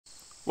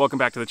Welcome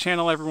back to the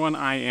channel, everyone.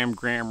 I am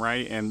Graham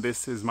Wright, and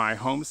this is my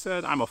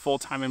homestead. I'm a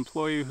full-time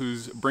employee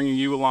who's bringing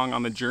you along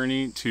on the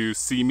journey to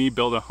see me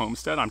build a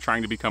homestead. I'm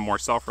trying to become more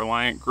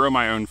self-reliant, grow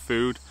my own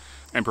food,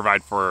 and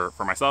provide for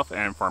myself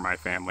and for my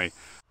family.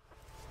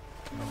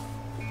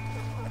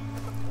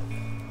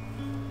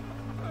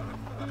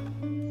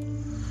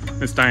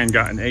 Miss Diane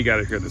got an egg out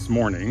of here this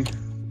morning.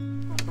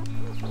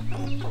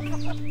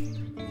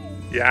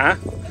 Yeah?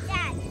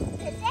 Dad,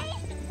 today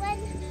when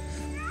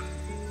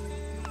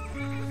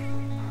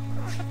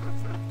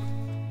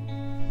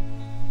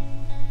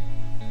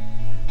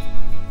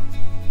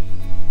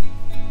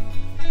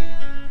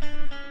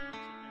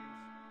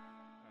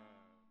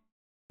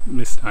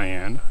Miss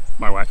Diane,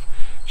 my wife,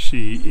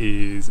 she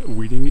is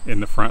weeding in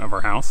the front of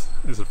our house.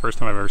 This is the first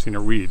time I've ever seen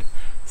her weed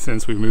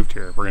since we moved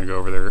here. We're gonna go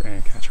over there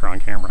and catch her on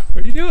camera.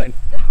 What are you doing?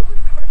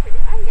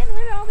 I'm getting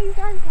rid of all these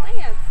darn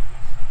plants.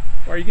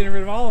 Why are you getting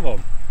rid of all of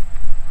them?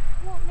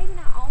 Well, maybe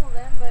not all of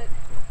them, but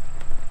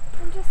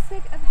I'm just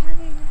sick of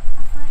having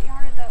a front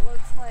yard that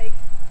looks like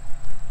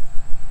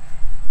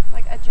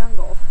a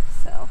jungle.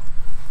 So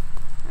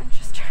I'm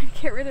just trying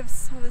to get rid of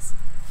some of this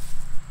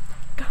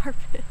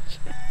garbage.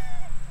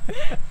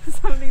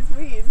 Some of these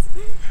weeds.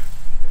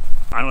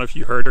 I don't know if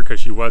you heard her because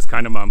she was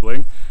kind of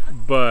mumbling,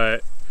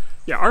 but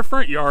yeah, our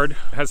front yard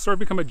has sort of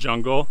become a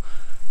jungle.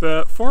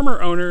 The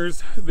former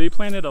owners, they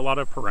planted a lot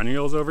of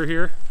perennials over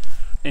here,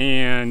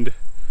 and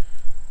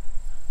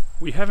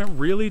we haven't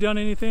really done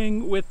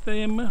anything with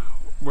them.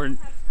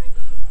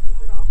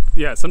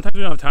 Yeah, sometimes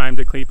we don't have time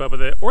to keep up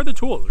with it, or the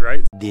tools,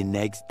 right? The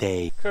next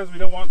day. Because we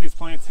don't want these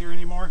plants here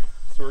anymore,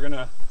 so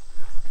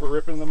we're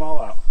ripping them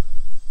all out.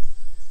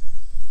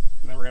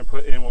 And then we're gonna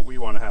put in what we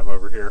want to have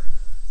over here.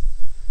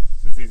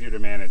 So it's easier to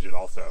manage it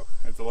also.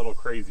 It's a little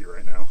crazy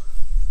right now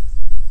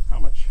how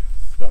much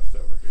stuff's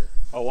over here.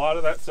 A lot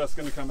of that stuff's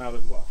gonna come out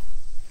as well.